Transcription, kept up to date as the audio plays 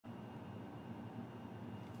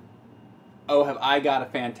Oh, have I got a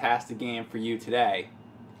fantastic game for you today.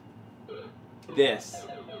 This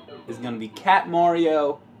is going to be Cat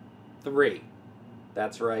Mario 3.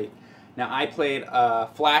 That's right. Now, I played a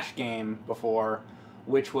Flash game before,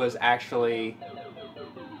 which was actually...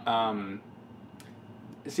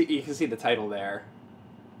 see, you can see the title there.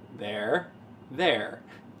 There.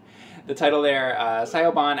 The title there,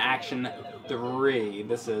 Saiyoban Action 3.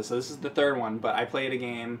 This is the third one, but I played a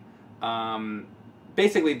game...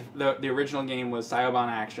 basically, the original game was Saiyoban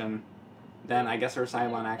Action. Then I guess there was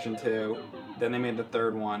Saiyoban Action 2. Then they made the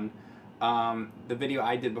third one. The video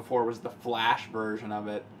I did before was the Flash version of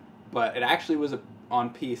it, but it actually was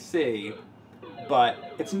on PC.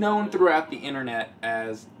 But it's known throughout the internet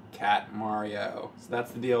as Cat Mario. So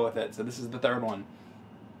that's the deal with it. So this is the third one.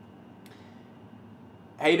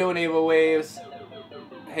 How you doing, Ava Waves?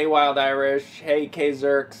 Hey, Wild Irish. Hey,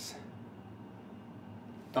 K-Zerks.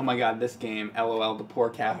 Oh my god, this game. LOL, the poor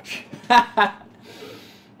couch.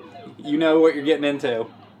 You know what you're getting into.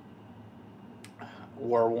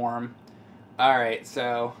 Warwarm. Alright,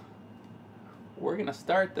 so we're going to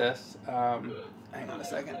start this. Hang on a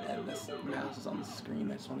second, and this mouse is on the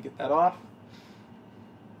screen. I just want to get that off.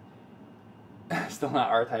 Still not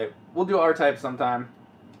R-Type. We'll do R-Type sometime.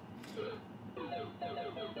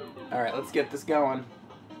 Alright, let's get this going.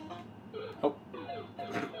 Oh.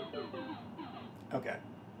 Okay.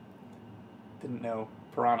 Didn't know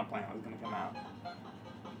Piranha Plant was going to come out.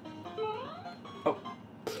 Oh.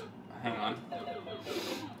 Hang on.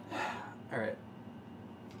 Alright.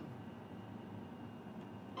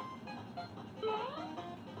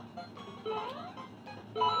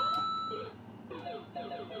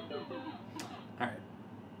 Alright.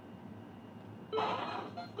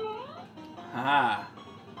 Ah.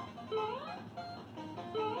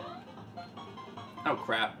 Oh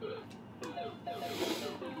crap.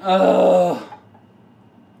 Oh.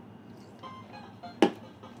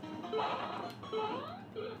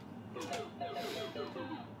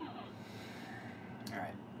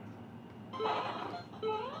 Alright.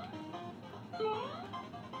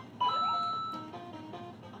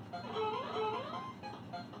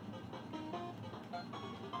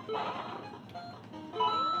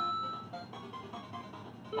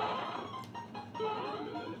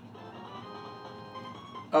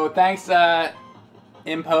 Oh, thanks,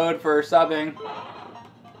 Impode, for subbing.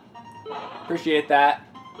 Appreciate that.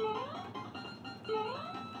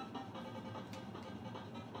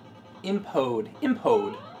 Impode.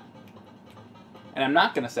 And I'm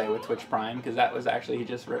not going to say with Twitch Prime, because that was actually, he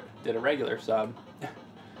just did a regular sub.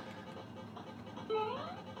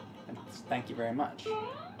 Thank you very much.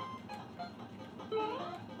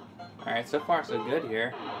 Alright, so far so good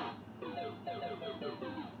here.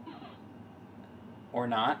 Or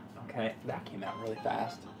not. Okay, that came out really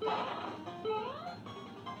fast.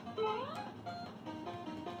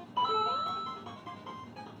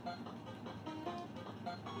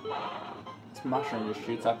 This mushroom just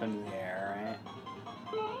shoots up into the air,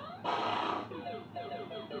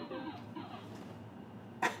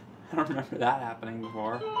 right? I don't remember that happening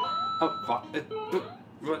before. Oh, fuck.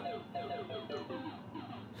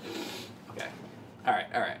 Okay. Alright.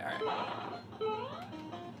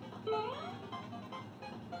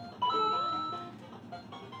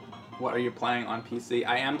 What are you playing on PC?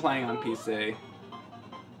 I am playing on PC.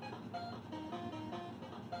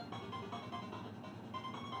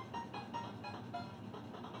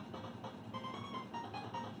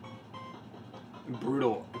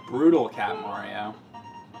 Brutal Cat Mario.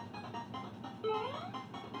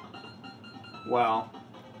 Well,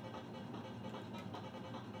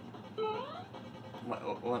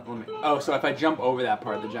 let me. Oh, so if I jump over that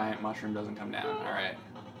part, the giant mushroom doesn't come down. All right.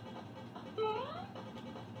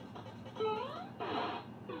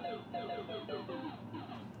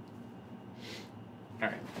 All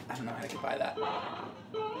right. I don't know how to get by that.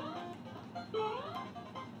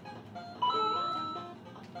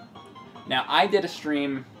 Now, I did a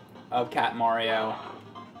stream of Cat Mario,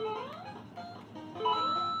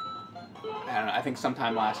 I don't know, I think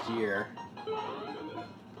sometime last year.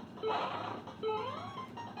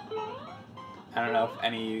 I don't know if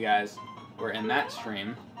any of you guys were in that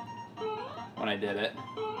stream when I did it.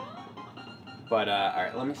 But,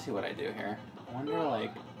 alright, let me see what I do here. I wonder,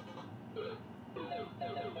 like...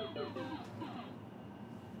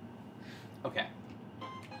 Okay.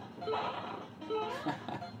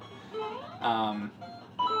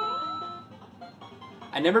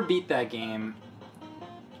 I never beat that game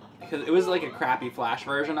because it was like a crappy Flash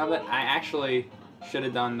version of it. I actually should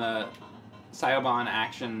have done the Saiyoban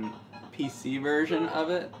Action PC version of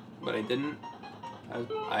it, but I didn't.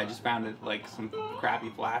 I just found it like some crappy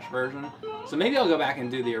Flash version. So maybe I'll go back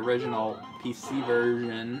and do the original PC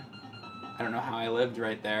version. I don't know how I lived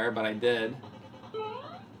right there, but I did.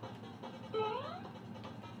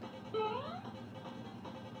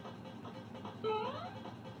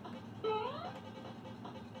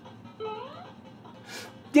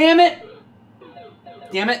 Damn it!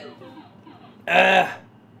 Damn it! Ugh!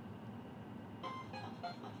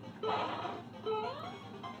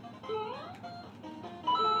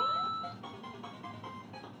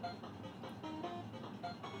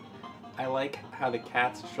 I like how the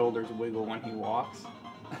cat's shoulders wiggle when he walks.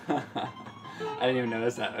 I didn't even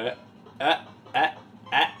notice that.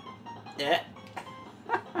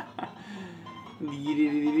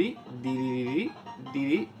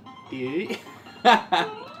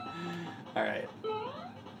 Alright.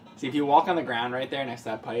 See, if you walk on the ground right there next to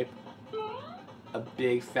that pipe, a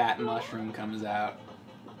big fat mushroom comes out.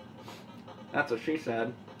 That's what she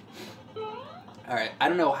said. Alright, I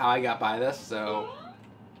don't know how I got by this, so...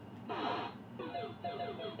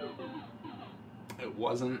 It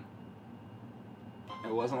wasn't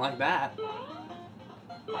like that.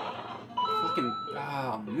 Fucking,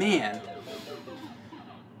 oh man.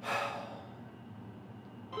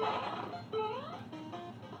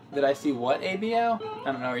 Did I see what, ABO?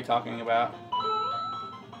 I don't know what you're talking about.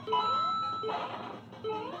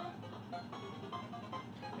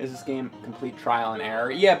 Is this game complete trial and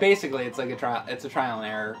error? Yeah, basically it's like a trial. It's a trial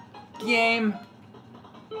and error game.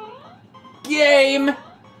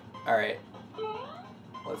 All right.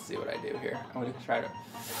 Let's see what I do here. I'm gonna try to.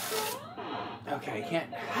 Okay, I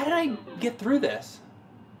can't. How did I get through this?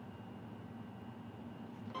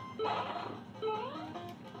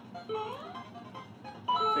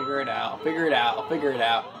 Figure it out. Figure it out. Figure it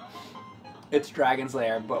out. It's Dragon's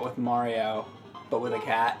Lair, but with Mario, but with a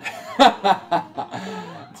cat.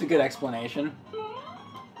 It's a good explanation.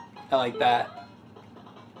 I like that.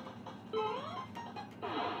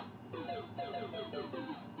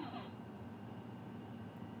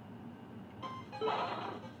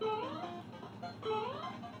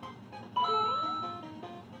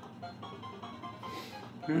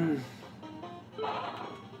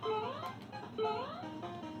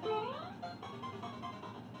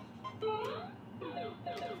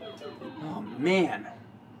 Oh man.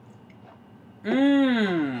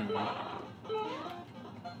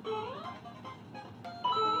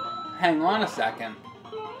 Hang on a second.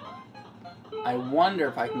 I wonder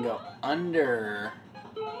if I can go under.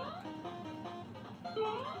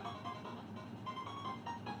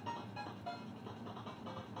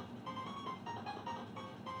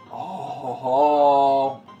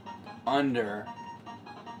 Oh, under.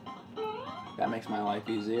 That makes my life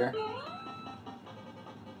easier.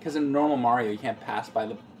 Because in normal Mario, you can't pass by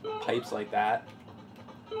the pipes like that.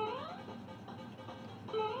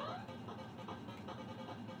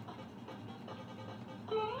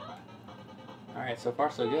 Alright, so far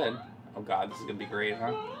so good. Oh god, this is gonna be great,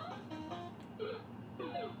 huh?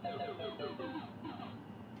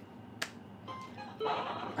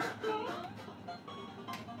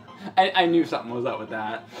 I knew something was up with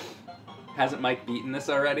that. Hasn't Mike beaten this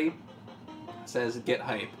already? It says get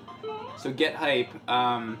hype. So get hype,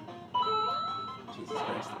 Jesus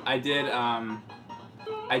Christ. I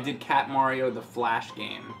did Cat Mario the Flash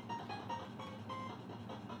game.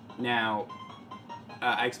 Now,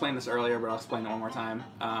 I explained this earlier, but I'll explain it one more time.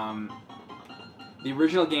 The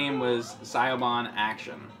original game was Ciobon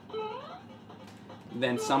Action.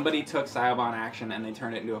 Then somebody took Ciobon Action and they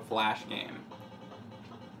turned it into a Flash game.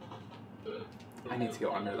 I need to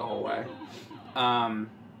go under the whole way.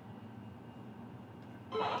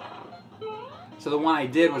 So the one I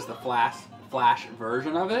did was the Flash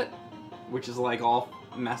version of it, which is like all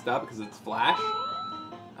messed up because it's Flash.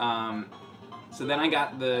 So then I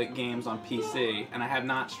got the games on PC, and I have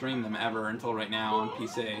not streamed them ever until right now on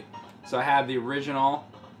PC. So I have the original,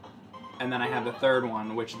 and then I have the third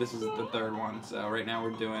one, which this is the third one. So right now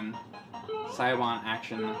we're doing Ciobon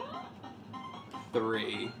Action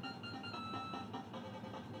 3.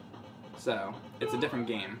 So, it's a different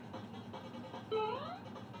game.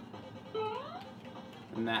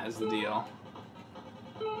 And that is the deal.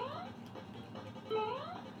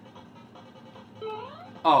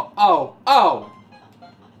 Oh, oh, oh!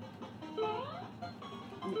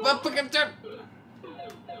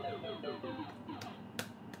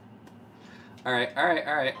 Alright, alright,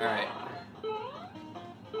 alright, alright.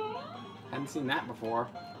 Hadn't seen that before.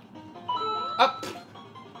 Up!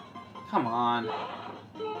 Come on.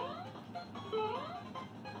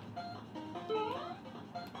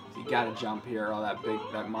 You gotta jump here or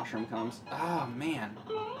that mushroom comes. Oh man.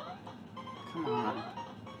 Come on.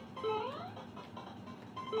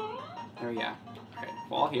 There we go. Alright.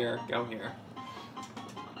 Fall here, go here.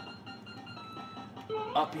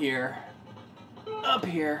 Up here. Up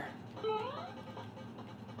here.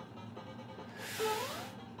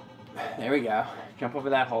 There we go. Jump over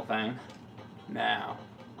that whole thing. Now.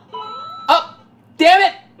 Oh! Damn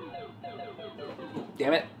it!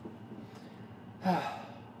 Damn it. I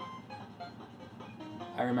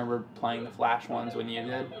remember playing the Flash ones when you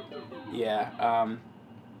did. Yeah,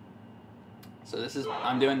 so this is,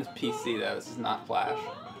 I'm doing this PC though, this is not Flash.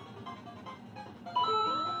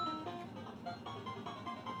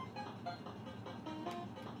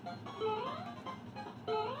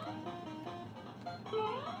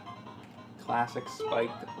 Classic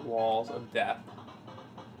spiked walls of death.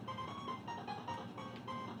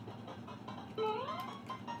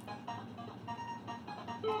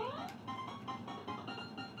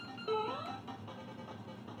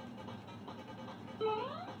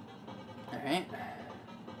 Alright.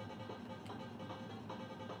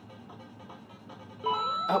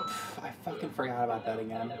 Oh, I fucking forgot about that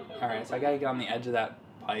again. Alright, so I gotta get on the edge of that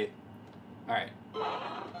pipe. Alright.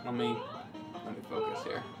 Let me focus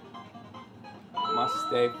here. Must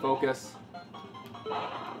stay focused.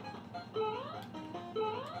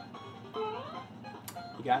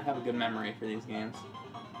 You gotta have a good memory for these games.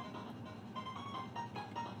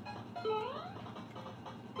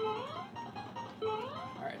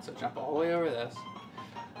 Alright, so jump all the way over this.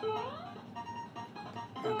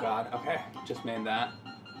 Oh god, okay, just made that.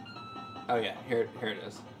 Oh yeah, here it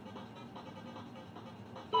is.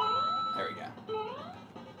 There we go.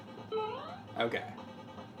 Okay.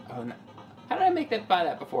 Oh no. How did I make that by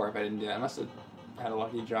that before if I didn't do that? I must have had a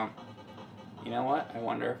lucky jump. You know what? I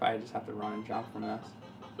wonder if I just have to run and jump from this.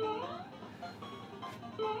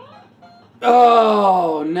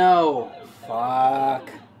 Oh no! Fuck.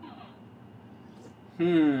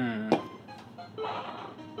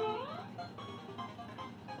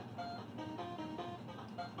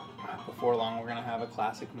 Before long, we're gonna have a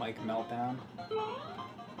classic mic meltdown.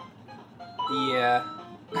 Yeah.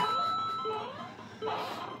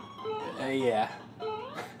 Yeah.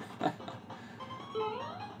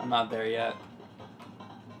 I'm not there yet.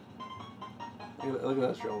 Look at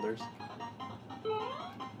those shoulders.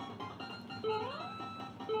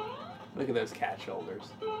 Look at those cat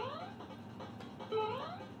shoulders.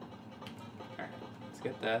 Alright, let's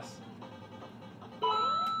get this.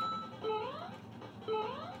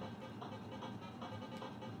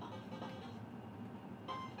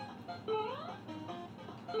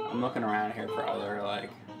 I'm looking around here for other, like...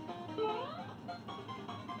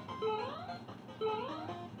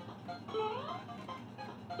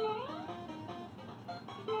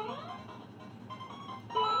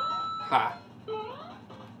 Ha!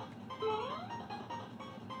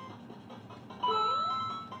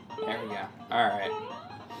 There we go. Alright.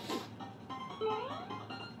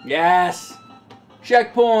 Yes!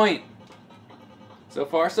 Checkpoint! So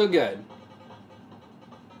far, so good.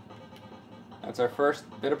 That's our first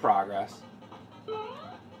bit of progress.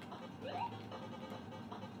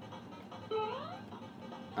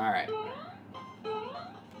 Alright.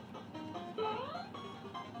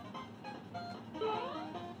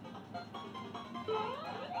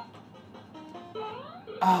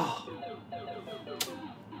 Oh!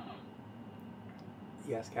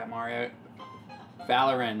 Yes, Cat Mario.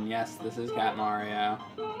 Valorin, yes, this is Cat Mario.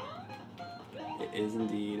 It is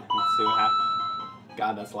indeed. Let's see what happens.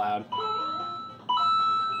 God, that's loud.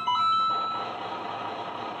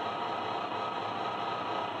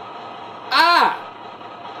 Ah!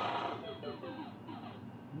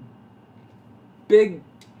 Big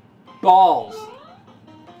balls.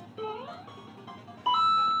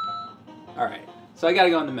 Alright, so I gotta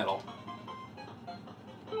go in the middle.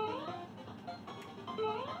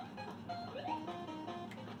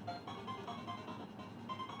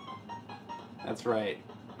 That's right.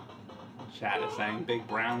 Chat is saying big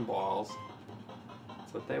brown balls.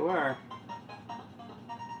 That's what they were.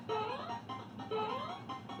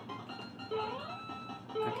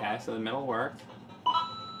 Okay, so the middle worked.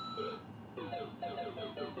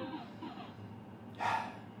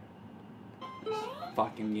 This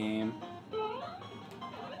fucking game.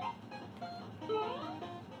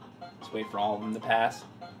 Let's wait for all of them to pass.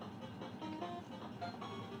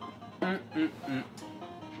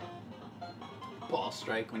 Ball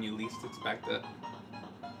strike when you least expect it.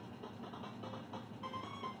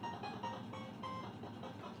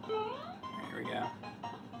 There we go.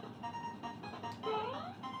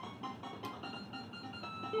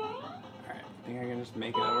 Alright, I think I can just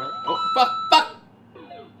make it over. Oh, fuck!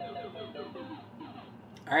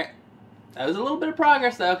 Alright. That was a little bit of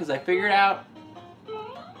progress though, because I figured out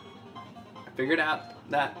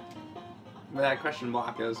that where that question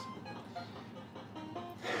block is.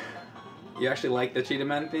 You actually like the Cheetah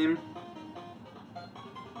Men theme?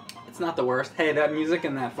 It's not the worst. Hey, that music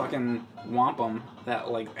in that fucking Wampum, that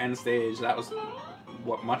like end stage, that was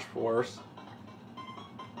much worse.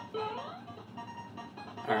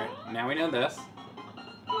 Alright, now we know this.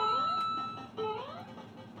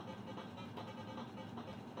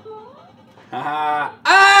 Haha.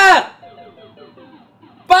 Ah!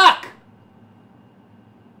 Fuck!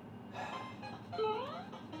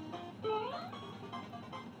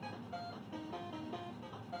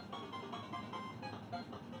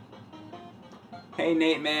 Hey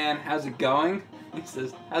Nate man, how's it going? He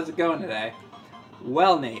says, how's it going today?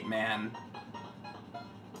 Well, Nate man.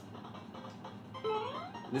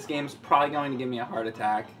 This game's probably going to give me a heart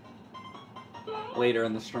attack later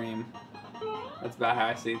in the stream. That's about how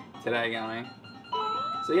I see today going.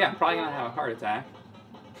 So yeah, I'm probably going to have a heart attack.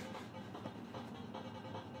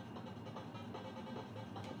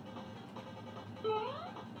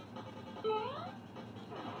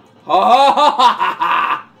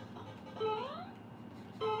 Oh!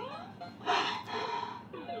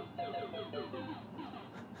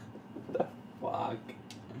 The fuck?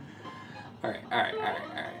 Alright.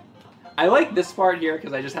 I like this part here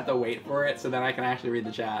because I just have to wait for it so then I can actually read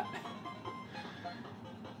the chat.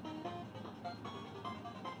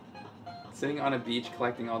 Sitting on a beach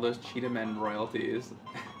collecting all those Cheetah Men royalties.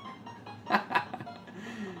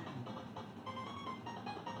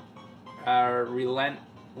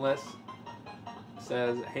 Relentless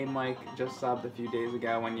says, hey Mike, just subbed a few days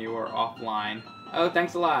ago when you were offline. Oh,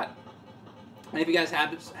 thanks a lot. And if you guys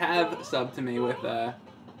have subbed to me with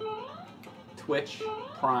Twitch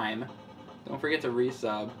Prime, don't forget to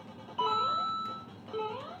resub.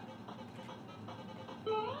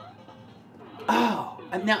 Oh,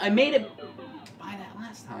 now I made it by that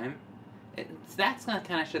last time. That's the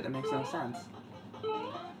kind of shit that makes no sense.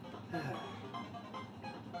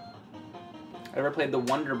 Ever played the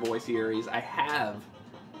Wonder Boy series? I have.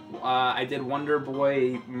 I did Wonder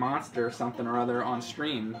Boy Monster something or other on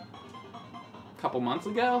stream a couple months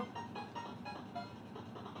ago.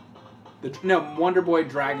 No, Wonder Boy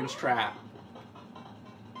Dragon's Trap.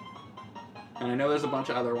 And I know there's a bunch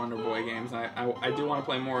of other Wonder Boy games. I do want to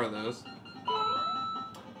play more of those.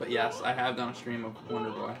 But yes, I have done a stream of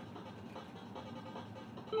Wonder Boy.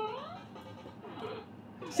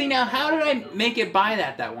 See now, how did I make it by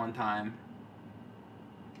that one time?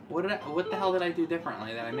 What the hell did I do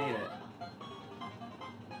differently that I made it?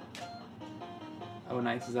 Oh,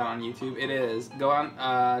 nice. Is that on YouTube? It is. Go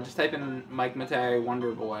on, just type in Mike Matei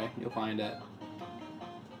Wonder Boy. You'll find it.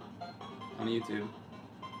 On YouTube.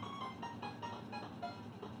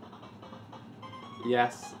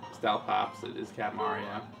 Yes, Stealth Hops. It is Cat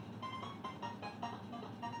Mario.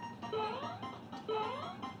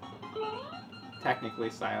 Technically,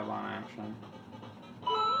 Cyabon Action.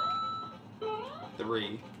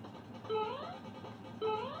 3.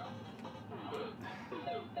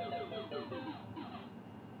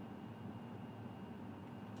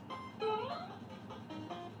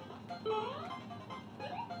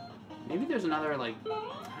 Maybe there's another, like,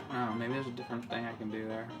 I don't know, maybe there's a different thing I can do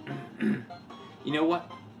there. You know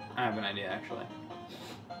what? I have an idea, actually.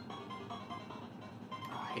 Oh,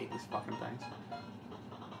 I hate these fucking things.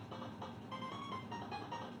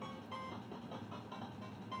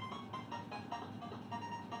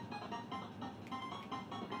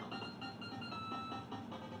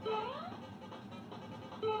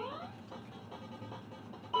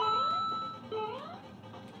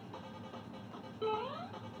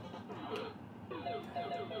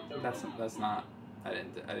 That's not. I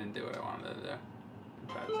didn't do what I wanted to do.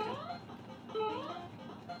 Try this again.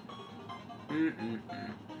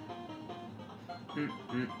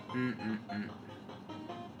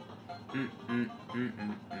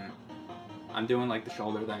 I'm doing like the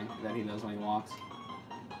shoulder thing that he does when he walks.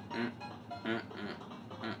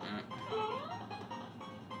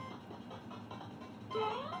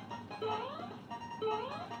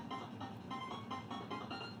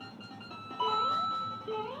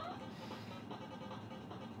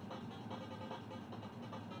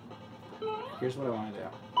 Here's what I want to do.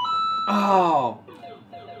 Oh!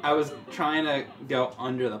 I was trying to go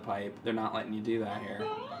under the pipe. They're not letting you do that here.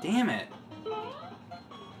 Damn it.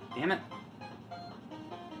 Damn it.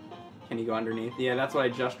 Can you go underneath? Yeah, that's what I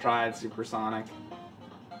just tried, Supersonic.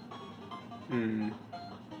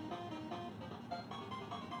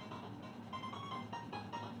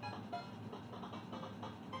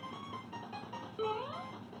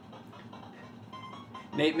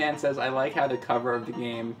 Nate Man says, I like how the cover of the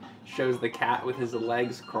game shows the cat with his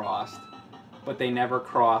legs crossed, but they never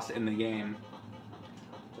cross in the game.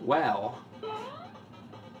 Well,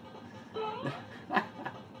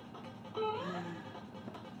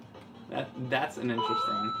 That's an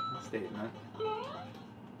interesting statement.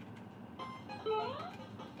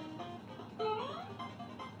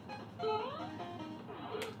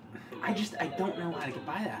 I don't know how to get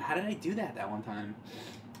by that. How did I do that one time?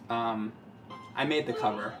 I made the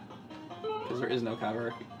cover. Because there is no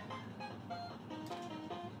cover.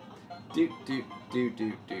 Doot.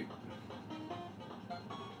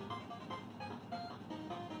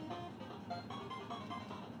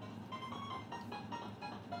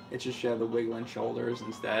 It should show the wiggling shoulders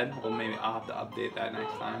instead. Well, maybe I'll have to update that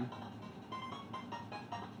next time.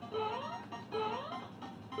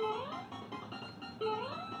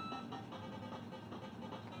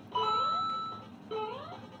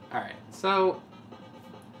 Alright, so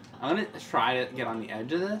I'm going to try to get on the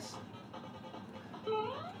edge of this.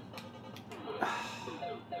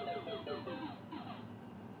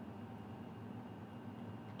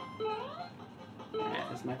 Alright,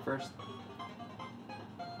 this is my first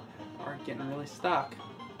part getting really stuck.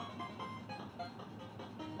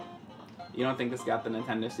 You don't think this got the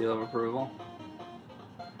Nintendo seal of approval?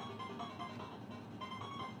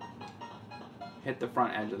 Hit the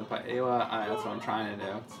front edge of the pipe. Well, that's what I'm trying to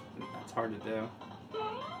do. That's hard to do.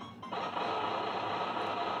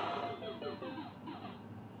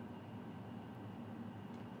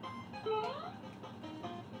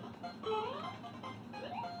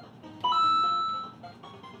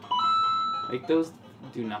 Like, those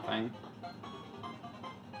do nothing.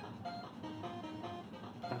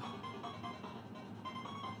 Ugh.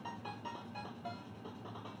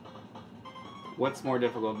 What's more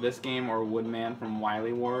difficult, this game or Woodman from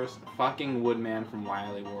Wily Wars? Fucking Woodman from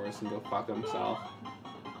Wily Wars can go fuck himself.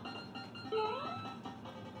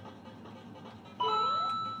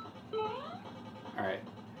 Alright.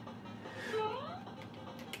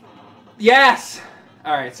 Yes!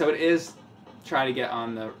 Alright, so it is try to get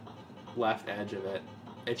on the left edge of it.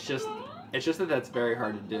 It's just that that's very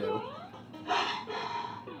hard to do. I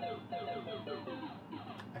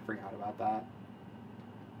forgot about that.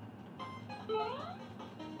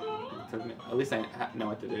 It took me, at least I know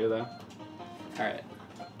what to do though. Alright.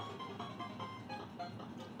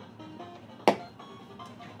 Oh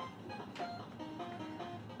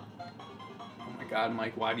my god,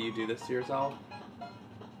 Mike, why do you do this to yourself?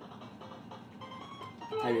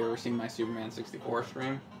 Have you ever seen my Superman 64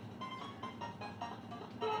 stream?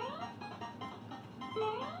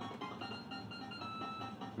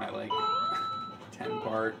 My like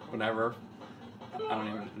 10-part, whatever. I don't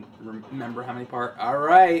even remember how many part.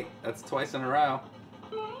 Alright, that's twice in a row.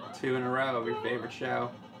 2 in a row of your favorite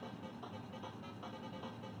show.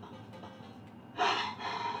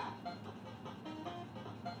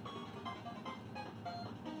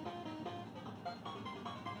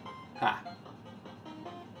 Ha.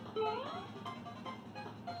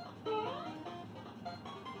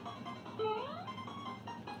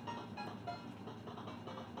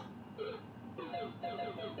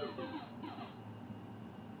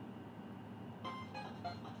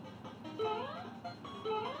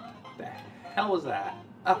 The hell was that?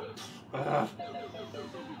 Oh. Ugh.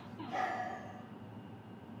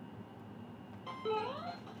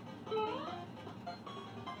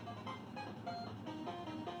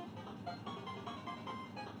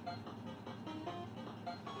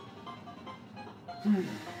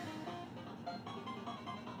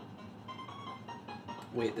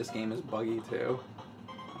 Wait, this game is buggy too.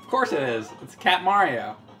 Of course it is. It's Cat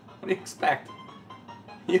Mario. What do you expect?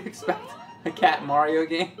 You expect a Cat Mario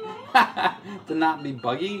game to not be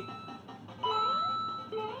buggy?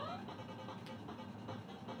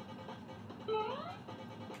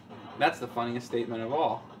 That's the funniest statement of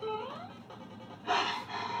all.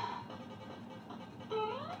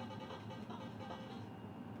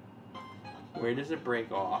 Where does it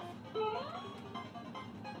break off?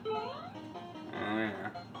 Oh, yeah.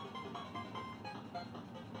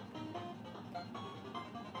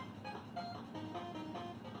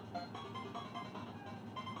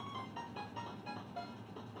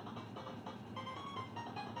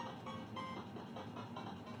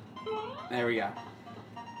 There we go.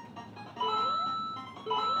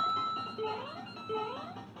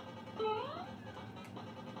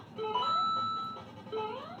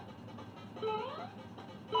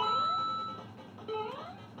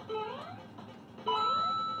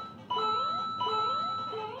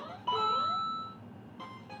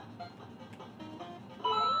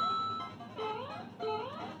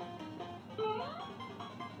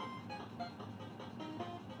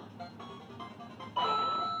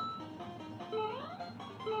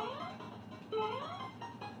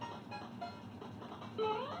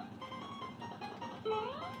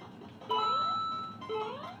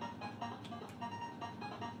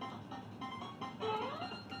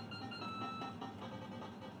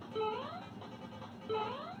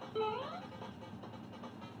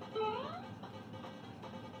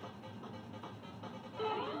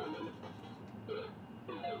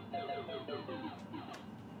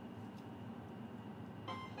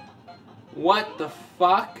 What the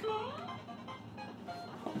fuck?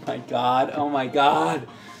 Oh my god, oh my god.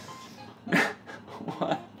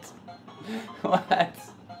 What? What?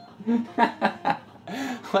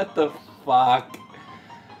 What the fuck?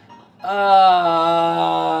 Oh.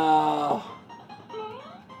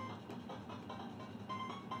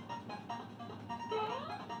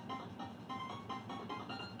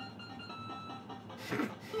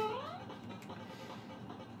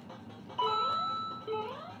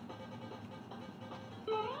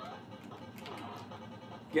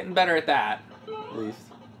 Getting better at that, at least.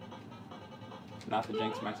 Not to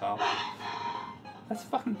jinx myself. That's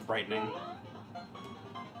fucking frightening.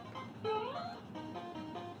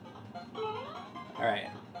 Alright.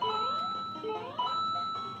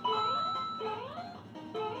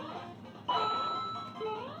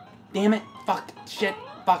 Damn it! Fuck! Shit!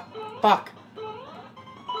 Fuck! Fuck!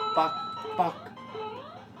 Fuck! Fuck!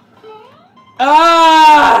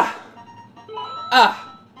 Ah! Ah!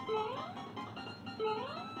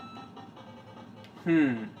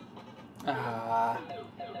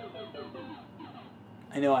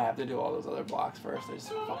 I know I have to do all those other blocks first. I just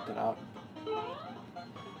fucked it up.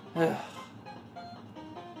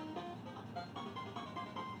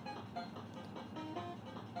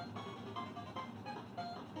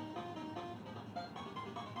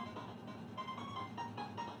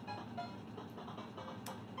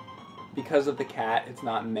 Because of the cat, it's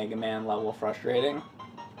not Mega Man level frustrating.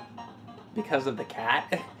 Because of the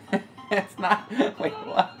cat? It's not... Wait,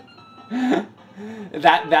 what?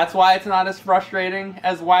 That's why it's not as frustrating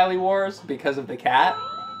as Wily Wars? Because of the cat?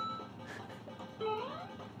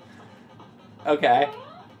 Okay.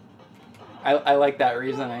 I like that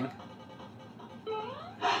reasoning.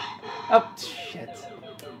 Oh, shit.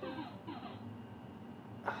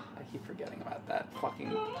 I keep forgetting about that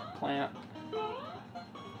fucking plant.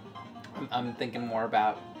 I'm thinking more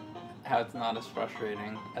about how it's not as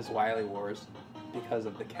frustrating as Wily Wars because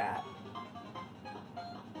of the cat.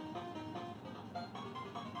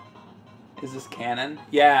 Is this canon?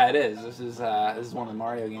 Yeah, it is. This is one of the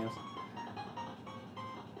Mario games.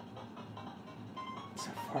 So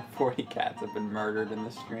far, 40 cats have been murdered in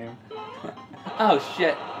this stream. Oh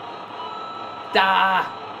shit! Da!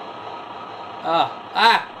 Oh,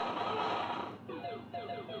 ah!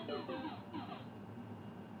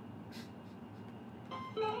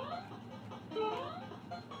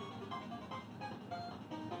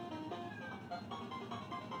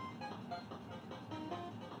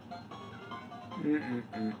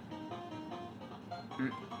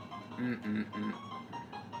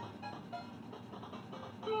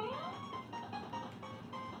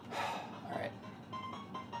 Alright.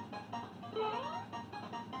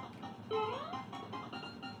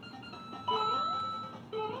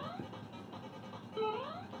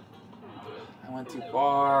 I went too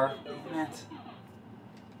far. Damn it.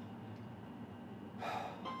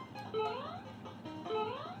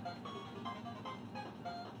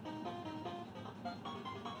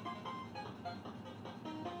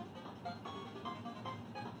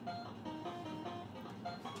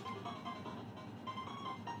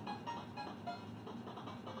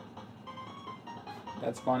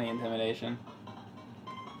 That's funny, Intimidation.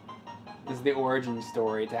 This is the origin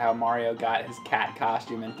story to how Mario got his cat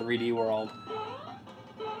costume in 3D World.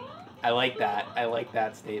 I like that. I like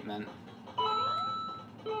that statement.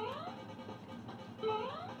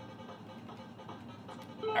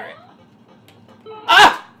 Alright.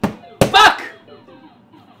 Ah! Fuck!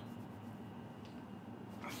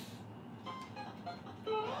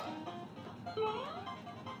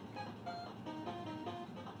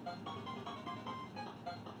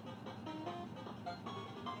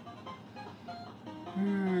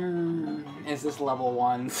 Is this level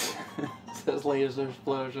 1? Says laser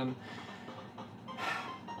explosion.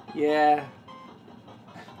 Yeah.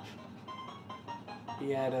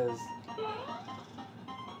 Yeah, it is.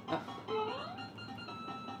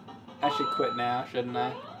 I should quit now, shouldn't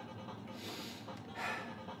I?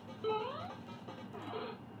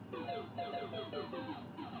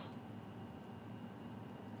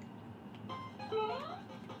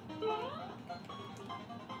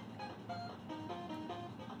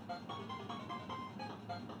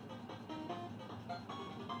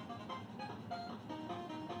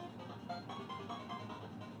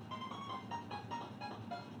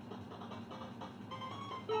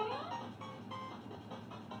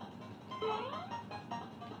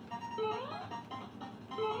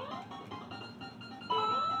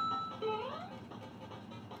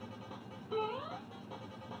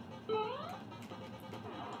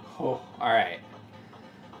 Oh, alright.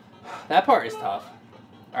 That part is tough.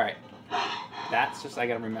 Alright. That's just, I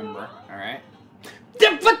gotta remember. Alright.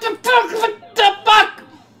 What the fuck? What the fuck?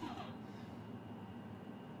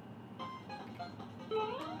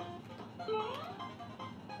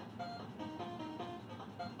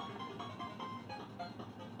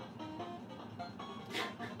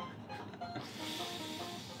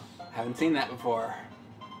 Haven't seen that before.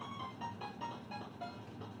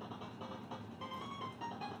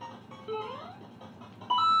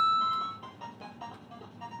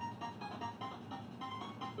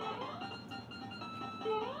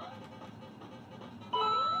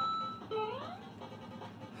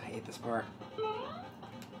 I hate this part.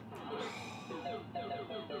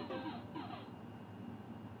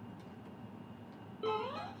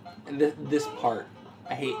 And this part.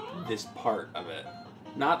 I hate this part of it.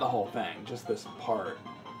 Not the whole thing, just this part.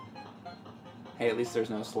 Hey, at least there's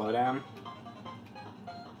no slowdown.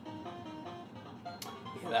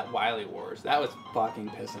 Yeah, that Wily Wars, that was fucking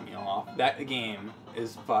pissing me off. That game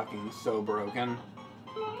is fucking so broken.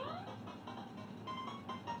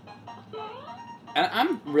 And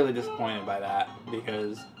I'm really disappointed by that,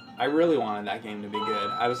 because I really wanted that game to be good.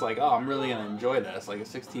 I was like, oh, I'm really going to enjoy this. Like a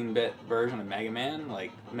 16-bit version of Mega Man,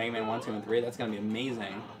 like Mega Man 1, 2, and 3, that's going to be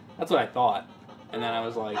amazing. That's what I thought. And then I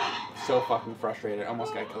was like, so fucking frustrated. I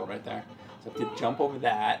almost got killed right there. So I have to jump over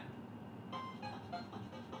that.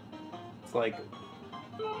 It's like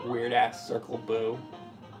weird-ass circle boo.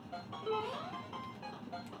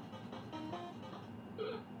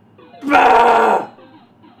 Ah!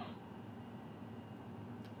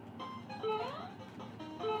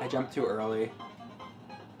 I jumped too early.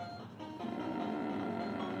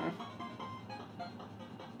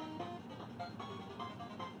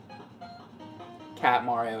 Cat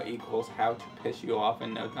Mario equals how to piss you off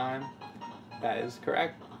in no time. That is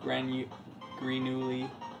correct. Greenuli.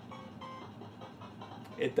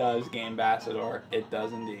 It does, Game Ambassador. It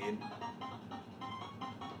does indeed.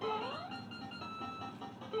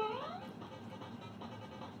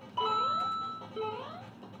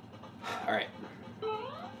 Alright.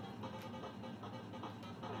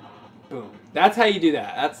 Boom. That's how you do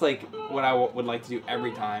that. That's like what I would like to do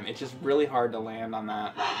every time. It's just really hard to land on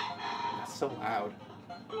that. That's so loud.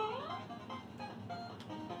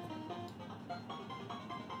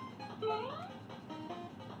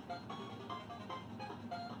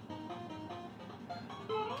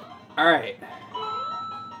 Alright.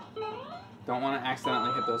 Don't want to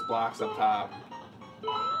accidentally hit those blocks up top.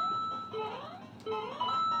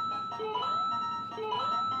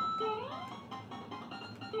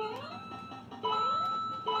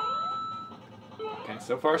 Okay,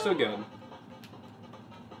 so far so good.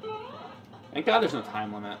 Thank God there's no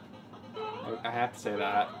time limit. I have to say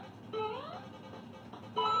that.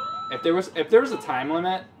 If there was a time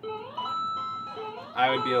limit, I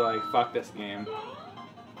would be like, fuck this game.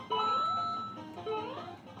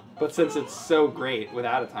 But since it's so great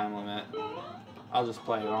without a time limit, I'll just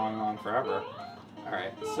play on forever.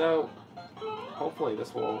 Alright, so hopefully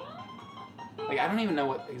this will... Like, I don't even know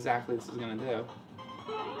what exactly this is going to do.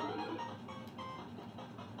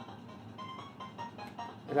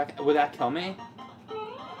 Would that kill me?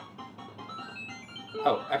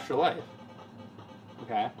 Oh, extra life.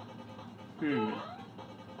 Okay.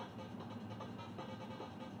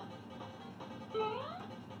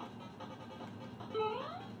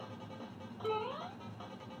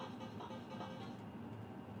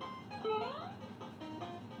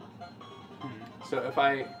 So if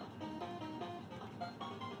I...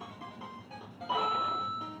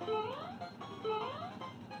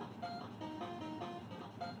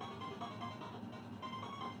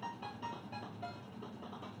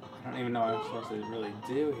 I don't even know what I'm supposed to really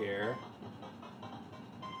do here.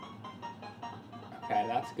 Okay,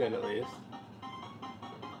 that's good at least.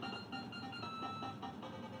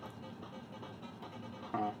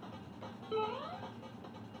 Huh.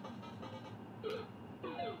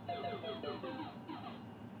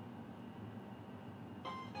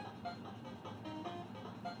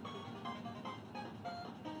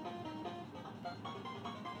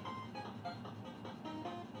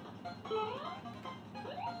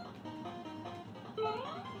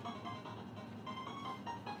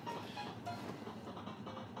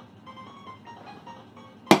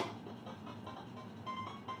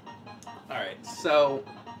 Alright, so...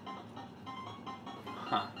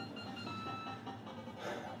 Huh.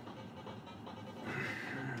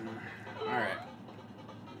 Alright.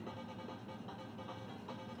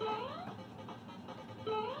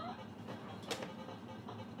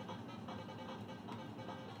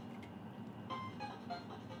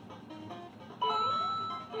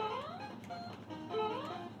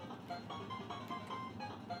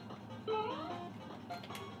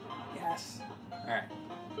 Yes. Alright.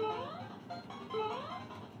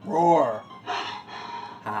 Roar.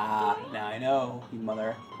 Ah, now I know, you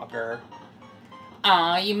motherfucker.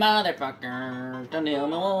 Aw, you motherfucker. Don't tell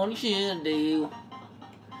me what you should do.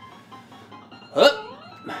 Up.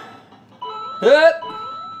 Up.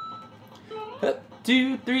 Up,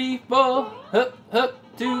 2, 3, 4. Up,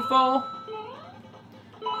 up, 2, 4.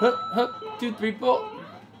 Up, up, 2, 3, 4.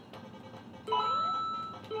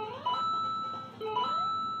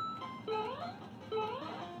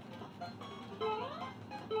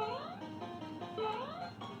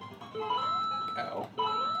 Go.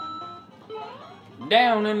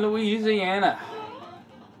 Down in Louisiana,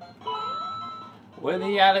 where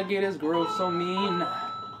the alligators grow so mean,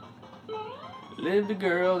 lived a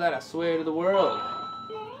girl that I swear to the world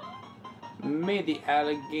made the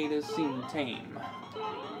alligators seem tame.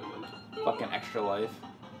 Fucking Extra Life.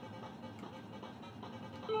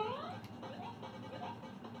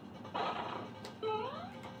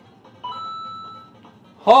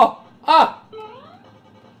 Oh! Ah!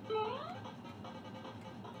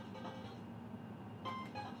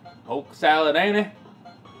 Oak salad, ain't it?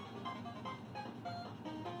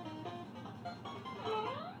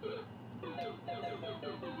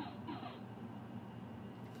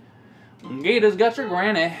 Gators got your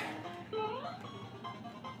granny.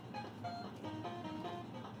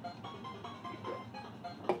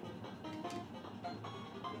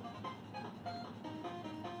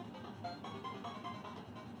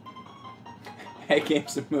 Hey,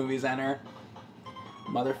 games and movies enter.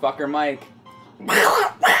 Motherfucker Mike.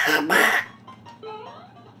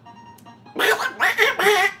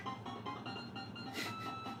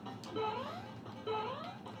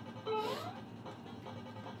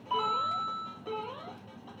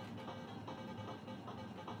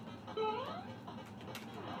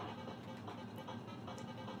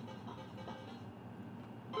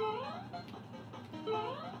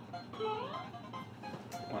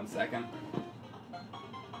 One second.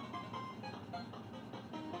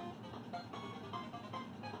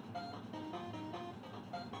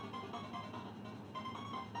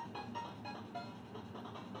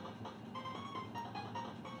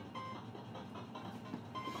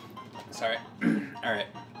 Sorry. All right.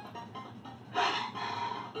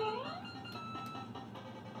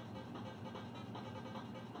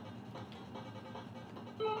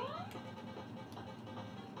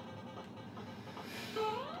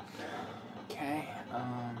 Okay.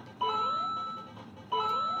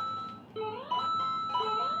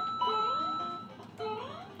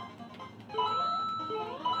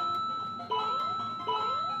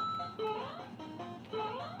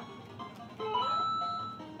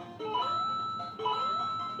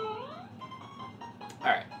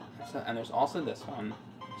 Alright, so, and there's also this one,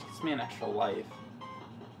 which gives me an extra life.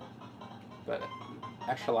 But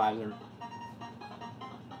extra lives are...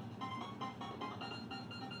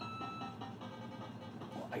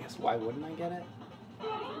 Well, I guess why wouldn't I get it?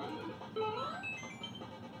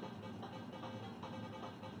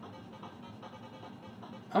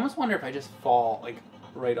 I almost wonder if I just fall, like,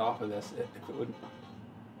 right off of this, if it would...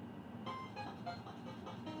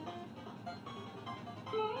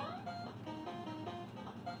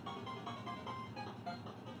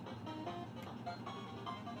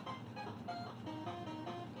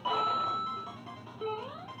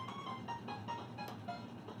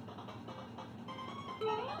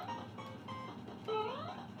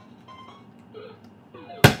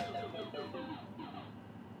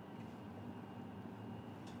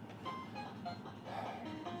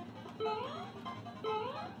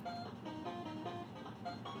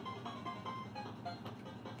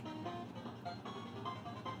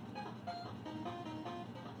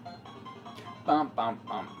 Bum, bum,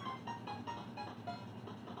 bum.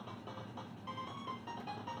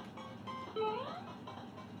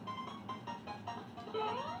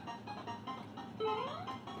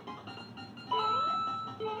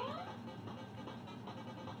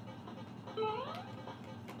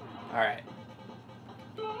 All right.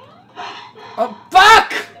 Oh,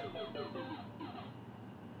 fuck!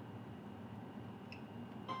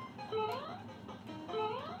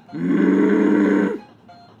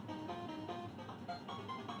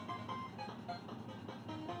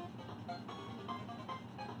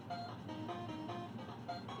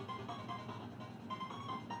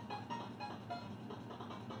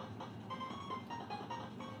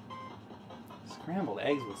 Scrambled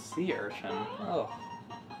eggs with sea urchin. Oh.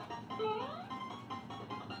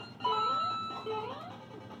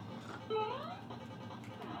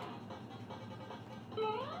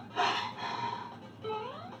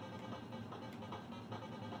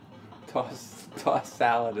 Toss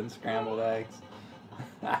salad and scrambled eggs.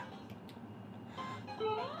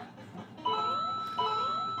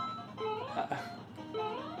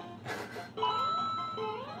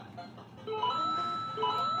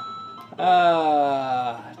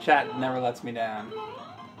 Chat never lets me down.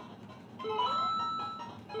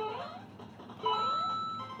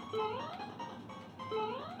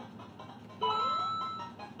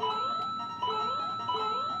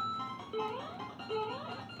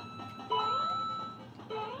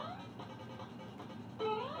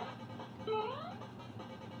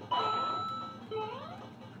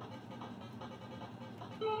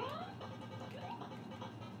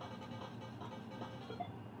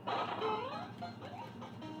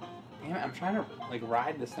 Damn it, I'm trying to, like,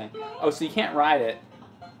 ride this thing. Oh, so you can't ride it.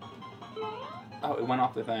 Oh, it went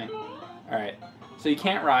off the thing. Alright. So you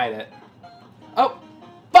can't ride it. Oh!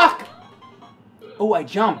 Fuck! Oh, I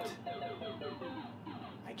jumped.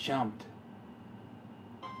 I jumped.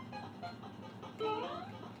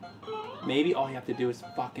 Maybe all you have to do is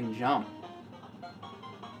fucking jump.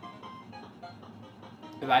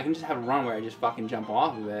 If I can just have a run where I just fucking jump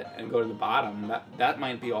off of it and go to the bottom, that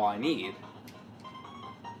might be all I need.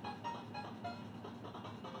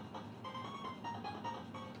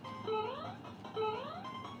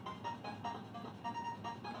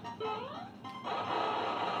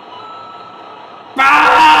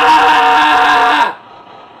 Ah!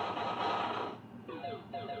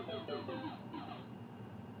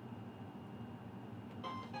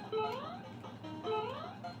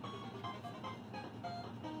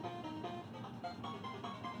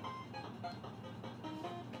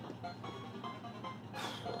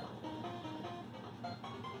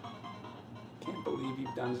 Can't believe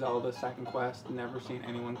you've done Zelda second quest, never seen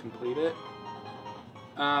anyone complete it.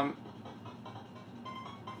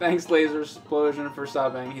 Thanks, Laser Explosion, for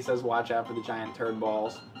subbing. He says, watch out for the giant turd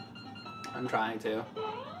balls. I'm trying to.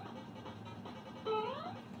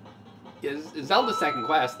 Is Zelda second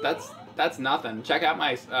quest? That's nothing. Check out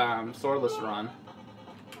my swordless run.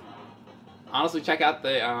 Honestly, check out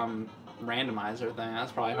the randomizer thing.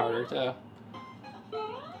 That's probably harder too.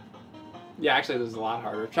 Yeah, actually, this is a lot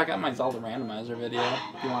harder. Check out my Zelda randomizer video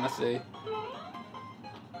if you want to see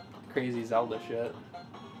crazy Zelda shit.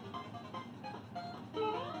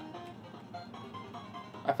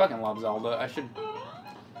 I fucking love Zelda. I should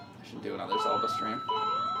do another Zelda stream.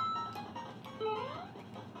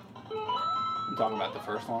 I'm talking about the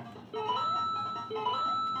first one.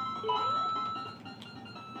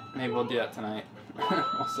 Maybe we'll do that tonight.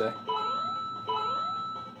 We'll see.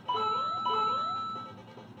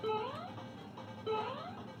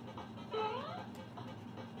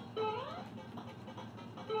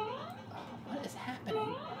 What is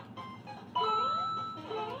happening?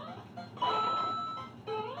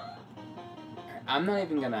 I'm not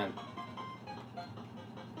even gonna...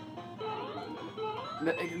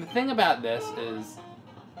 The thing about this is...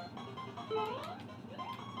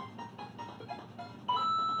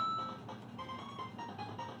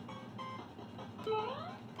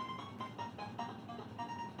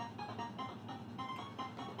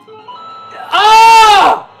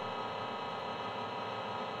 Oh!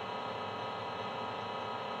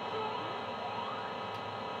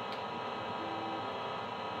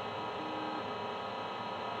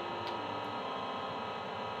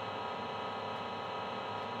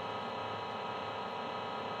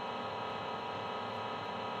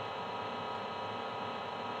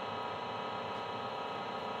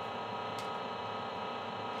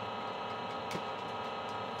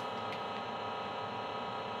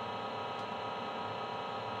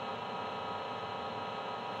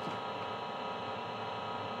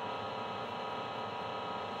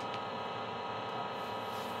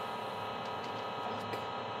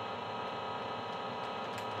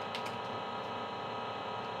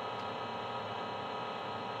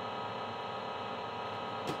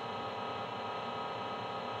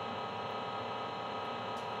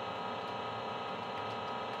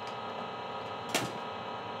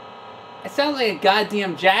 It sounds like a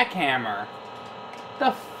goddamn jackhammer. What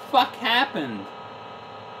the fuck happened?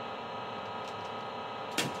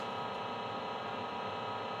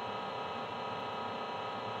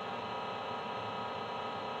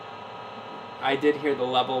 I did hear the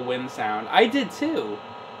level wind sound. I did too.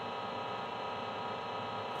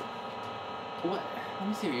 What? Let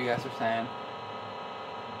me see what you guys are saying.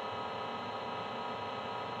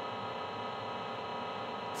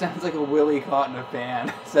 Sounds like a willy caught in a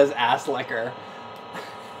fan, says Ass Licker.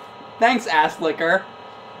 Thanks, Ass Licker.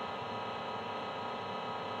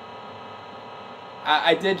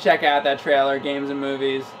 I did check out that trailer, Games and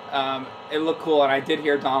Movies. It looked cool, and I did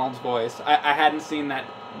hear Donald's voice. I hadn't seen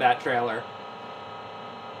that trailer.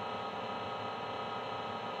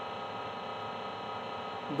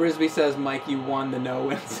 Brisby says, Mike, you won the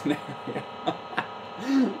no-win scenario.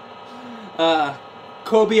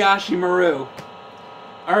 Kobayashi Maru.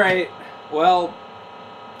 Alright, well,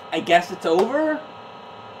 I guess it's over?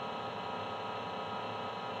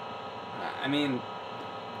 I mean,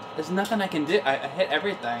 there's nothing I can do. I hit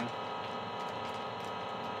everything.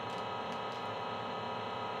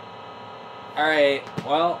 Alright,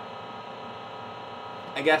 well,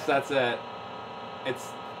 I guess that's it.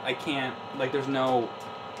 I can't, like, there's no,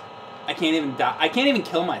 I can't even die. I can't even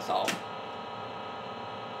kill myself.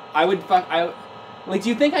 Like, do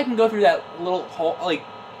you think I can go through that little hole, like,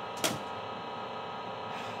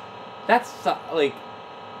 that's, like,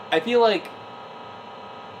 I feel like,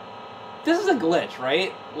 this is a glitch,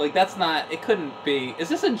 right? Like, that's not, it couldn't be, is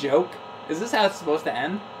this a joke? Is this how it's supposed to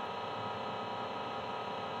end?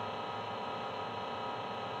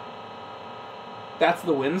 That's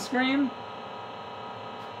the win screen?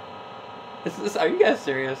 Are you guys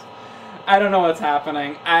serious? I don't know what's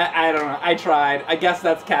happening. I don't know. I tried. I guess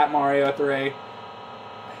that's Cat Mario 3.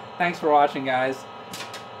 Thanks for watching, guys.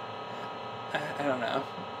 I don't know.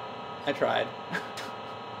 I tried.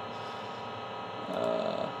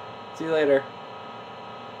 See you later.